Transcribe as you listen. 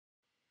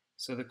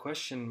So the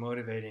question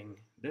motivating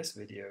this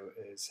video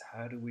is,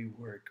 how do we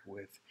work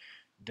with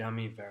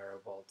dummy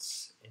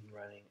variables in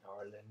running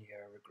our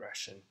linear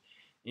regression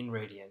in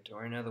Radiant?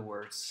 Or in other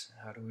words,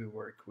 how do we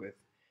work with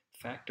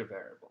factor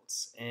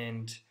variables?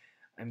 And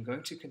I'm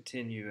going to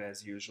continue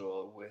as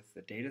usual with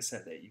the data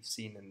set that you've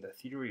seen in the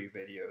theory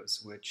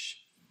videos,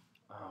 which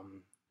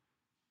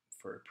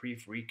for a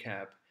brief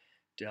recap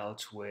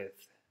dealt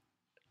with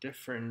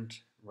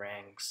different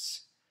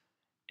ranks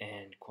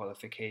and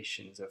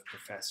qualifications of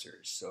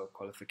professors. So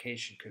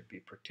qualification could be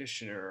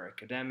practitioner or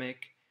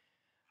academic.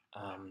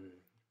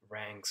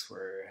 Ranks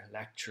were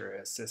lecturer,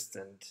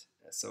 assistant,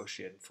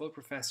 associate, and full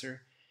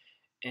professor.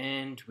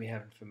 And we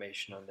have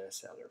information on their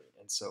salary.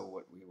 And so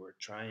what we were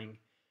trying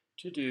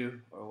to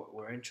do, or what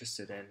we're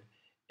interested in,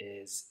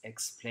 is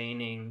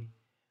explaining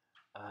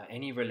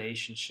any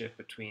relationship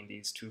between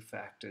these two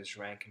factors,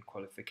 rank and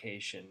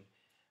qualification.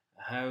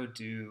 How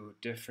do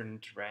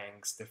different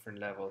ranks, different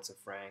levels of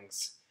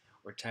ranks,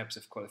 or types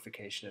of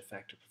qualification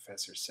affect a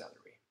professor's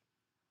salary?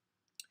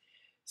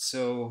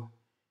 So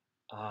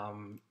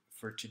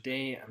for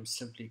today, I'm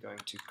simply going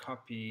to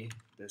copy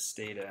this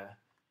data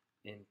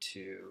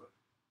into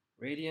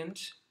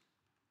Radiant.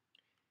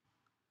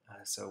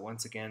 So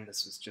once again,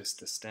 this was just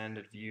the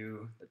standard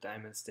view, the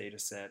diamonds data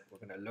set.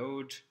 We're going to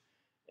load,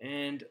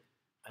 and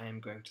I am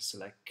going to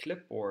select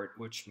clipboard,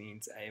 which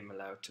means I am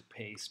allowed to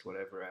paste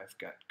whatever I've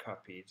got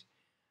copied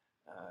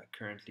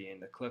currently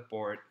in the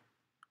clipboard.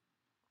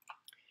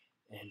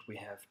 And we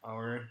have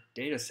our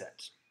data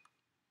set.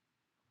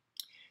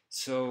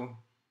 So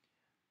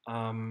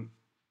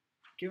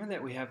given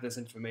that we have this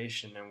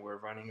information and we're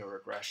running a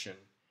regression,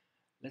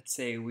 let's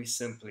say we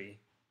simply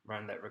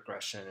run that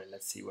regression and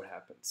let's see what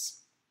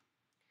happens.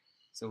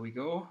 So we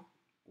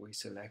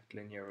select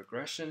linear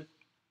regression,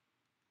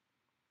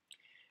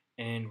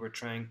 and we're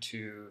trying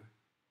to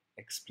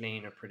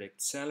explain or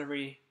predict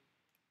salary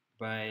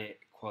by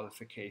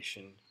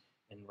qualification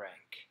and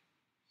rank.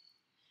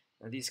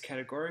 Now these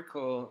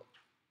categorical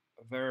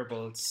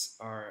variables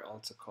are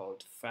also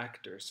called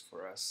factors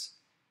for us,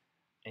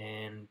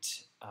 and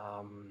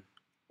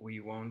we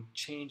won't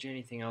change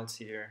anything else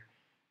here.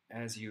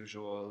 As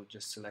usual,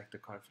 just select the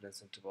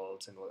confidence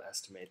intervals and we'll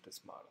estimate this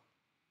model.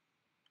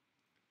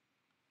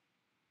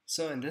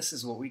 So, and this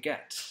is what we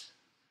get.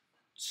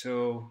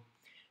 So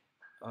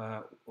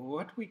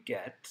what we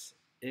get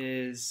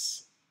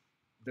is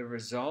the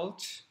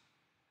result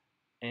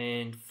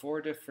and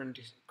 4 different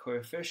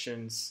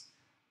coefficients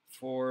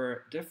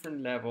for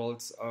different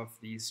levels of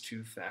these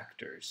two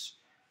factors.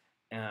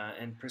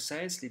 And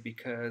precisely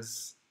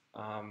because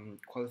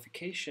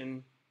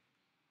qualification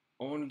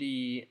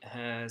only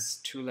has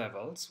 2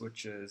 levels,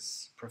 which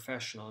is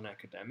professional and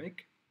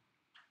academic,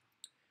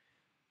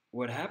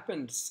 what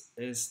happens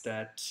is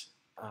that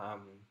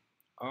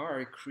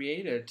R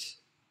created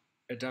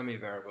a dummy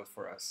variable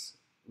for us.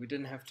 We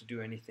didn't have to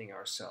do anything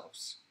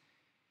ourselves.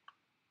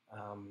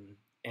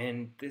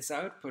 And this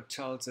output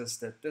tells us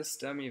that this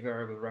dummy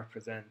variable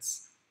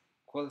represents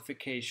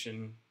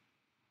qualification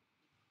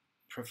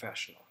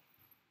professional.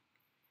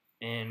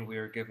 And we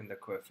are given the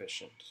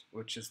coefficient,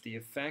 which is the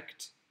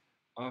effect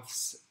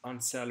on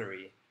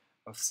salary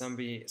of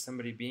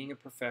somebody being a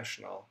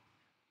professional,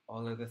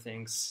 all other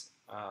things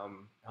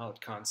held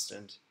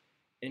constant,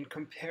 in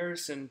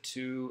comparison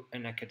to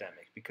an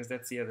academic, because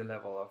that's the other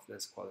level of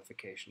this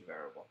qualification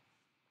variable.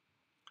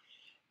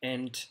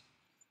 And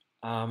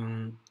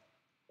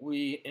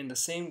we, in the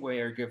same way,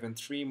 are given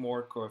 3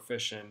 more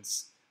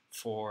coefficients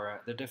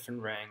for the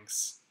different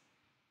ranks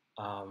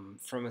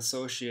from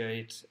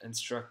associate,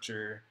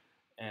 instructor,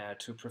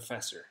 to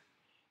professor.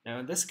 Now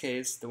in this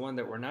case, the one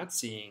that we're not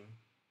seeing,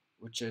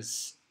 which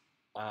is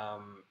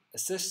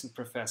assistant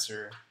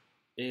professor,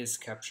 is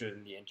captured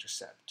in the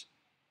intercept.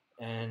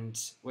 And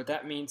what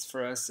that means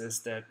for us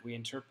is that we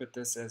interpret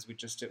this as we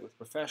just did with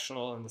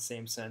professional, in the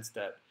same sense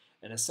that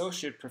an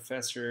associate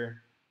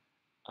professor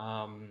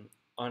on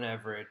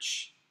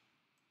average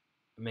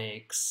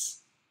makes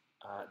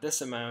this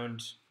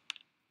amount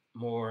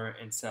more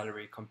in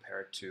salary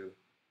compared to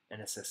an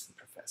assistant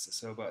professor,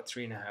 so about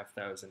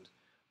 3,500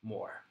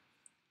 more,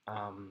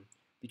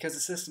 because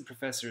assistant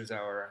professor is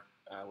our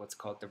what's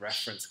called the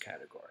reference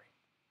category.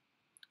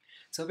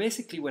 So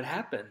basically what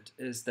happened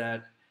is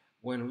that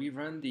when we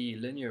run the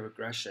linear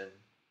regression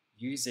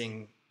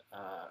using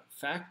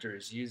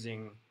factors,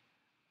 using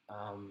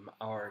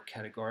our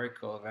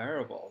categorical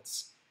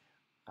variables,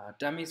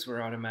 dummies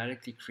were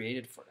automatically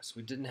created for us.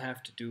 We didn't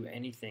have to do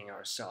anything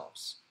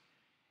ourselves.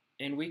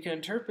 And we can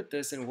interpret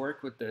this and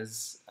work with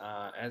this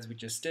as we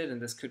just did,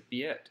 and this could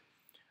be it.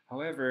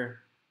 However,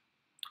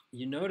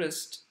 you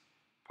noticed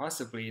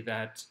possibly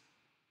that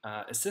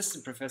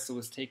assistant professor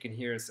was taken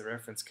here as the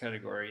reference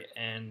category,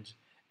 and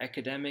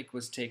academic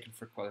was taken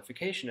for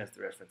qualification as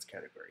the reference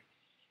category.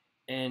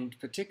 And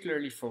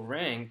particularly for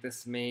rank,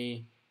 this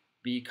may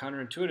be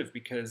counterintuitive,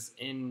 because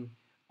in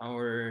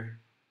our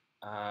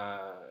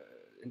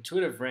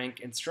intuitive rank,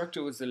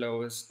 instructor was the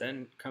lowest,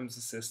 then comes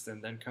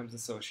assistant, then comes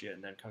associate,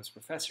 and then comes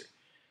professor.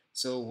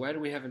 So why do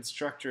we have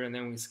instructor and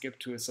then we skip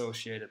to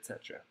associate,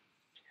 etc.?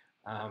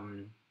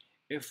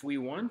 if we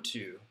want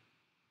to,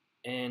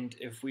 and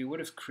if we would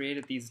have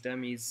created these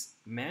dummies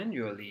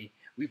manually,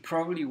 we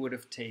probably would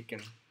have taken,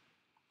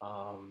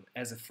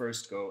 as a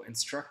first go,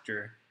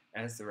 instructor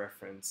as the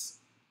reference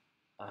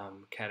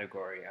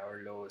category,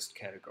 our lowest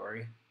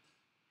category.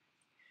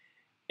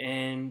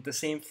 And the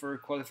same for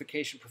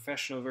qualification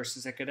professional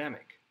versus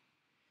academic.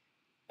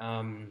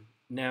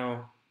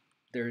 Now,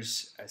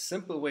 there's a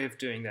simple way of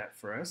doing that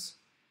for us,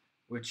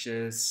 which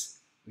is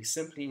we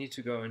simply need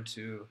to go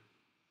into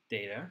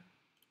data,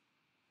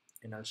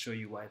 and I'll show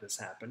you why this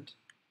happened.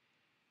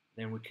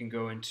 Then we can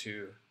go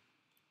into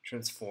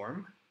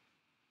transform,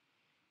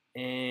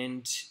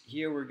 and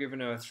here we're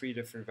given our 3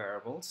 different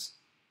variables.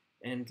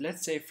 And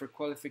let's say for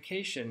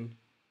qualification,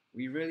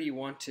 we really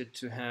wanted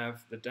to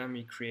have the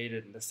dummy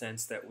created in the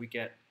sense that we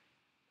get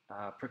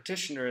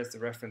practitioner as the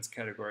reference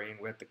category, and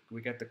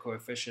we get the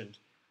coefficient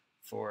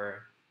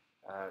for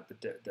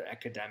the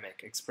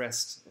academic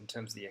expressed in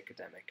terms of the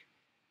academic.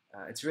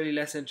 It's really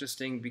less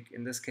interesting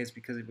in this case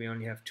because we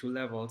only have 2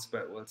 levels,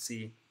 but we'll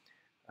see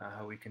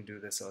how we can do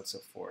this also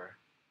for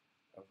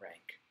a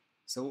rank.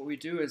 So what we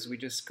do is we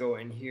just go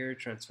in here,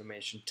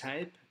 transformation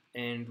type,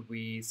 and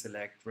we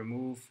select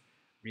remove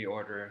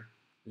reorder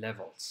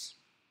levels.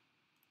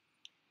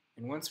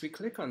 And once we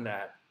click on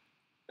that,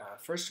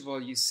 first of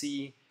all, you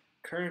see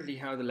currently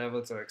how the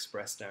levels are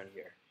expressed down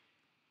here.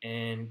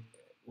 And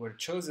what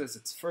it shows us,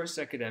 it's first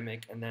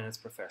academic and then it's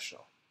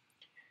professional.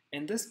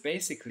 And this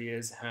basically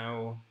is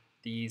how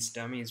these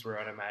dummies were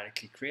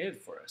automatically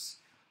created for us.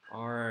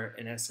 R,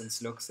 in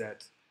essence, looks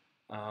at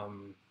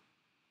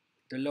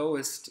the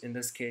lowest, in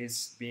this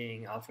case,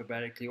 being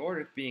alphabetically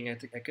ordered, being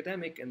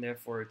academic, and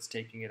therefore it's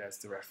taking it as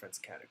the reference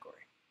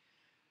category.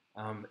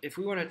 If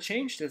we want to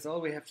change this,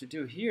 all we have to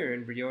do here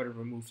in reorder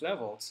remove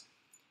levels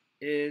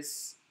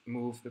is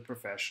move the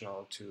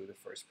professional to the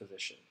first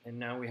position. And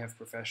now we have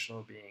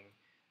professional being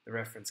the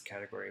reference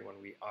category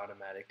when we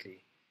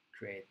automatically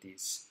create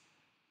these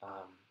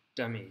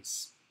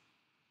dummies.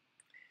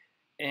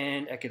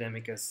 And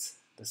academic is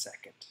the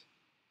second.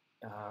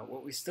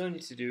 What we still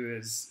need to do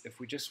is, if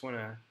we just want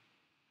to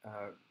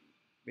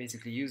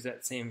basically use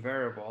that same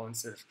variable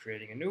instead of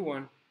creating a new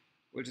one,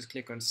 we'll just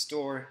click on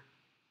store,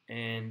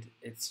 and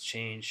it's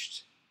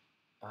changed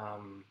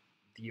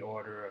the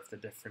order of the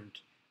different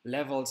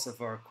levels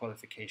of our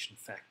qualification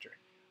factor.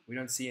 We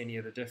don't see any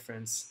other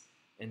difference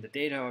in the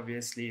data,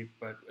 obviously,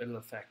 but it'll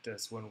affect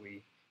us when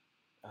we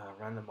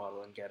run the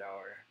model and get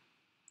our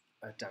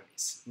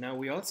dummies. Now,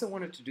 we also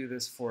wanted to do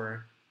this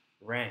for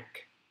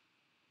rank.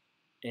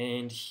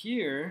 And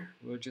here,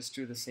 we'll just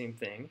do the same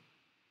thing.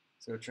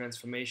 So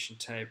transformation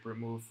type,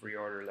 remove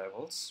reorder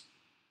levels.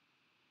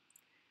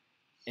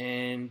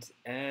 And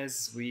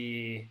as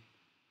we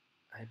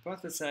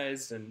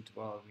hypothesized, and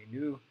well, we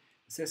knew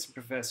assistant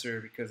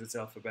professor, because it's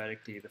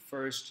alphabetically the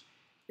first,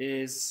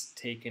 is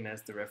taken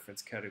as the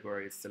reference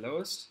category, it's the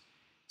lowest.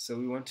 So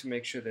we want to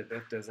make sure that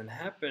that doesn't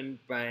happen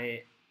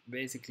by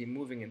basically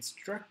moving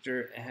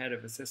instructor ahead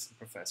of assistant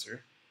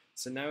professor.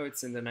 So now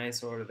it's in the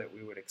nice order that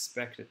we would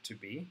expect it to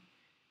be.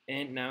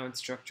 And now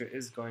instructor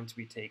is going to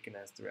be taken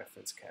as the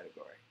reference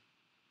category.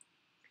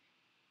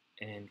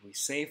 And we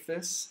save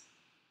this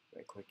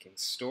by clicking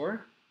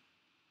store.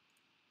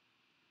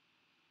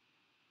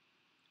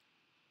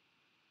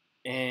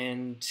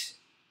 And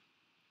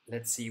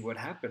let's see what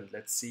happened.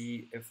 Let's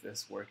see if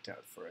this worked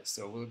out for us.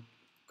 So we'll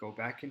go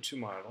back into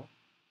model,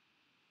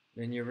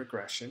 linear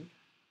regression,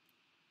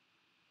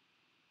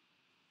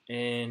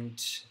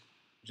 and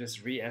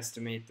just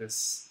re-estimate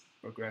this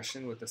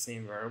regression with the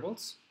same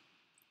variables.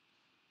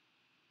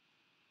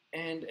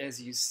 And as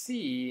you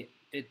see,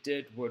 it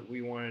did what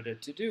we wanted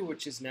it to do,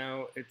 which is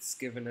now it's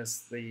given us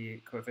the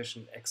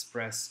coefficient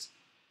expressed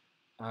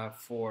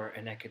for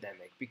an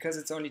academic. Because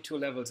it's only 2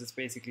 levels, it's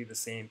basically the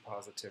same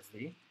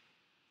positively.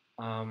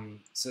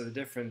 So the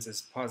difference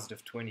is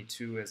positive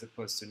 22 as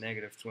opposed to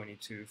negative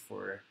 22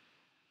 for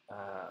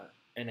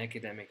an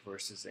academic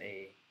versus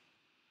a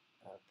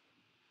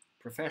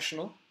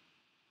professional.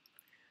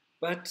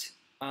 But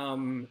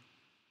in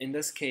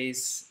this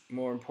case,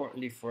 more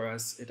importantly for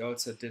us, it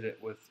also did it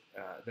with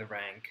the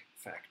rank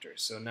factor.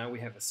 So now we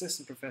have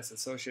assistant professor,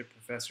 associate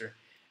professor,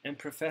 and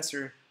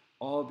professor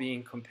all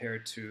being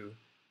compared to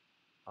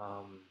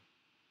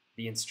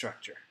the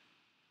instructor.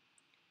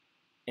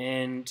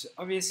 And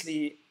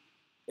obviously,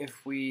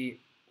 if we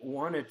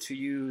wanted to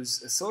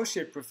use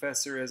associate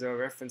professor as our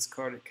reference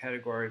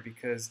category,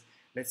 because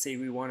let's say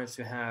we wanted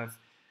to have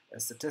a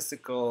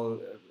statistical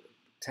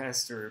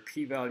test or a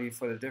p-value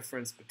for the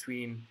difference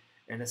between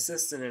an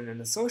assistant and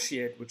an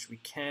associate, which we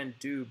can't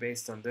do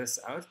based on this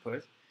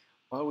output,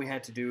 all we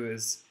had to do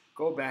is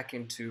go back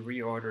into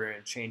reorder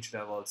and change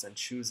levels and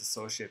choose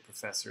associate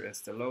professor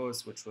as the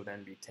lowest, which will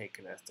then be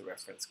taken as the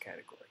reference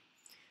category.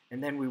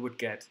 And then we would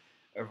get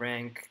a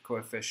rank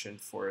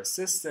coefficient for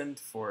assistant,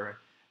 for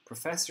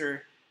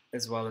professor,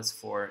 as well as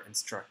for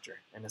instructor.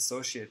 An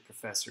associate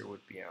professor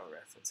would be our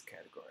reference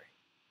category.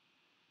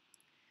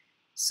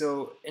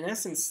 So in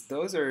essence,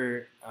 those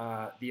are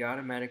the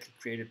automatically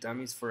created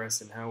dummies for us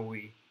and how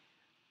we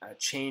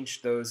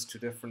change those to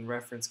different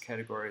reference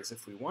categories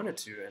if we wanted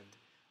to, and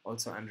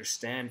also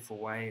understand for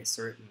why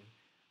certain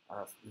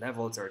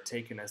levels are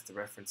taken as the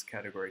reference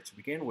category to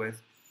begin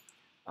with.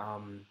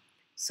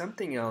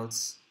 Something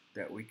else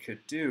that we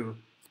could do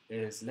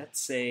is, let's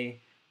say,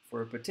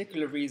 for a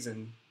particular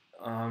reason,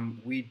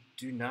 we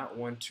do not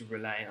want to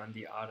rely on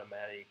the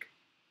automatic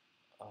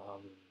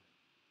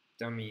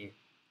dummy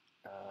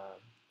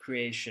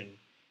creation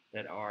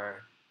that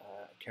R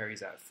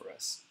carries out for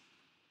us.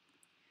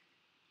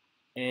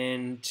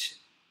 And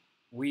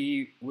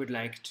we would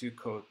like to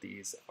code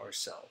these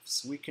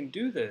ourselves. We can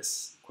do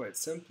this quite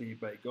simply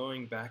by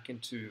going back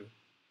into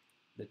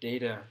the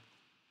data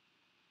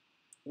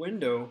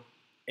window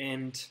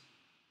and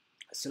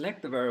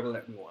select the variable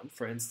that we want,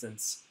 for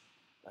instance,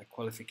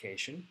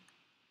 qualification.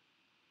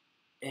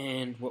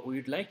 And what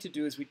we'd like to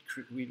do is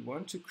we'd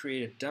want to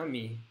create a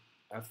dummy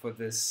for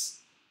this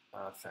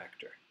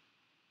factor.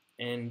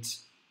 And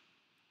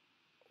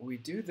we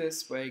do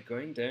this by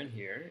going down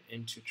here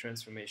into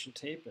transformation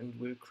tape, and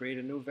we'll create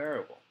a new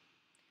variable.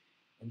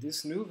 And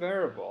this new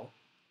variable,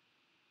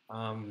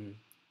 and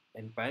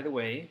by the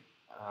way,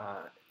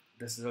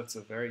 this is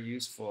also very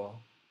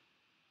useful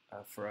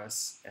for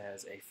us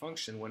as a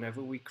function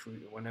whenever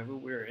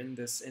we're in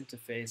this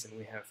interface and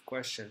we have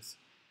questions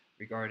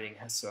regarding,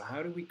 so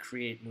how do we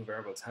create new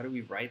variables? How do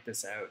we write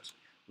this out?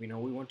 We know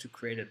we want to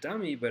create a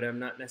dummy, but I'm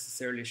not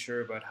necessarily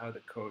sure about how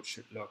the code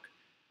should look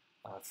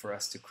for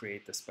us to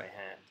create this by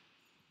hand.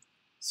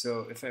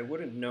 So if I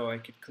wouldn't know, I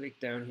could click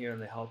down here on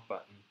the help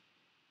button,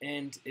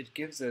 and it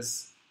gives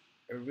us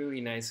a really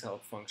nice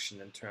help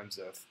function in terms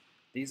of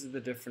these are the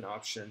different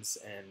options,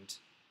 and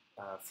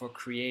for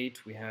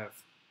create we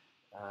have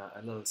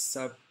a little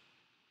sub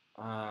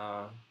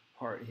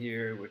part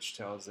here which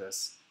tells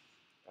us,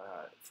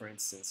 for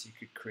instance, you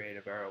could create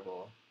a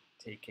variable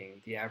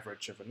taking the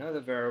average of another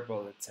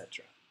variable,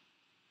 etc.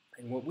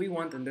 And what we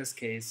want in this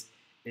case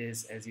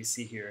is, as you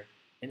see here,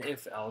 an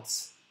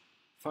if-else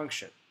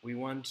function. We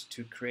want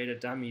to create a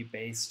dummy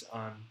based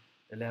on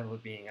the level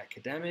being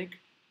academic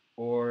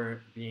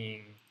or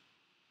being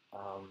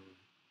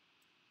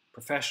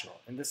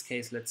professional. In this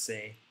case, let's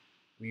say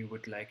we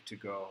would like to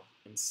go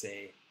and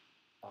say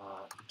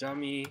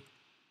dummy,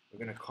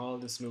 we're going to call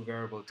this new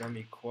variable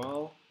dummy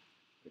qual,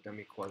 the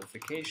dummy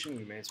qualification,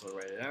 we may as well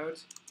write it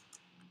out.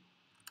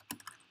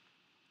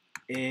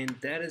 And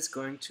that is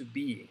going to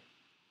be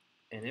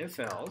an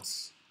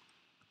if-else,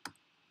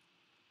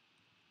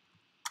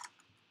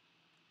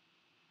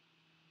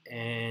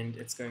 and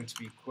it's going to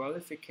be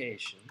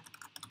qualification,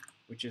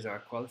 which is our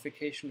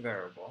qualification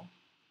variable.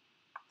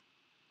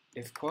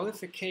 If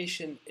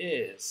qualification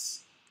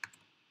is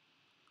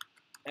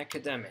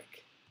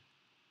academic,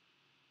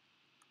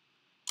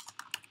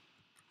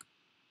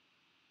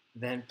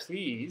 then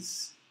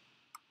please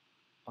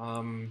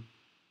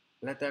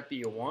let that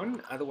be a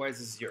 1, otherwise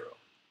a 0,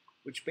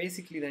 which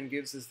basically then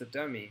gives us the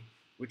dummy,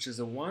 which is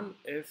a 1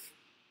 if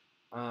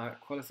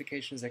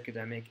qualification is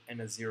academic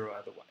and a 0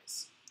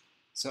 otherwise.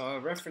 So our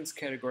reference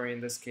category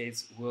in this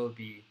case will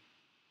be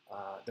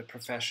the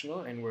professional,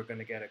 and we're going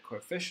to get a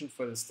coefficient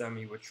for this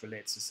dummy which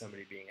relates to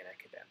somebody being an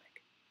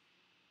academic.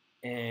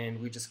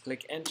 And we just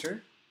click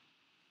enter,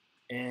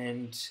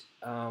 and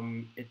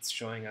it's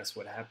showing us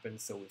what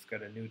happens. So we've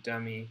got a new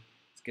dummy.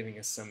 It's giving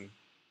us some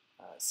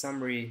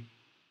summary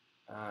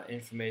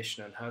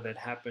information on how that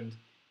happened.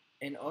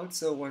 And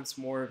also, once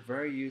more,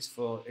 very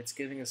useful, it's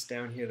giving us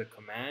down here the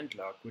command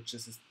log, which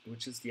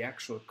is the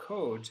actual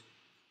code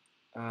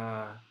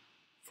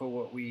for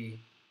what we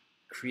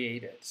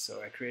created.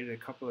 So I created a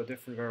couple of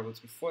different variables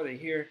before they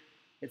here.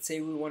 Let's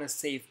say we want to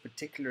save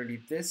particularly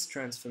this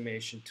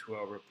transformation to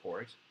our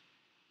report,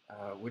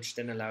 which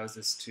then allows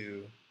us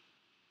to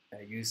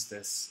use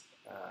this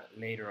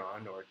later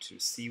on, or to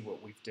see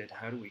what we've did.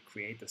 How do we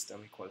create this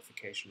dummy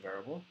qualification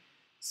variable?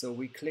 So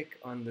we click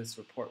on this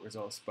report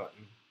results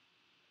button,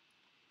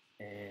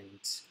 and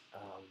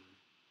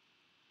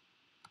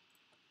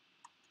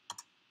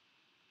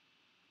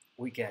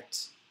we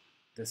get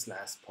this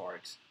last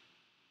part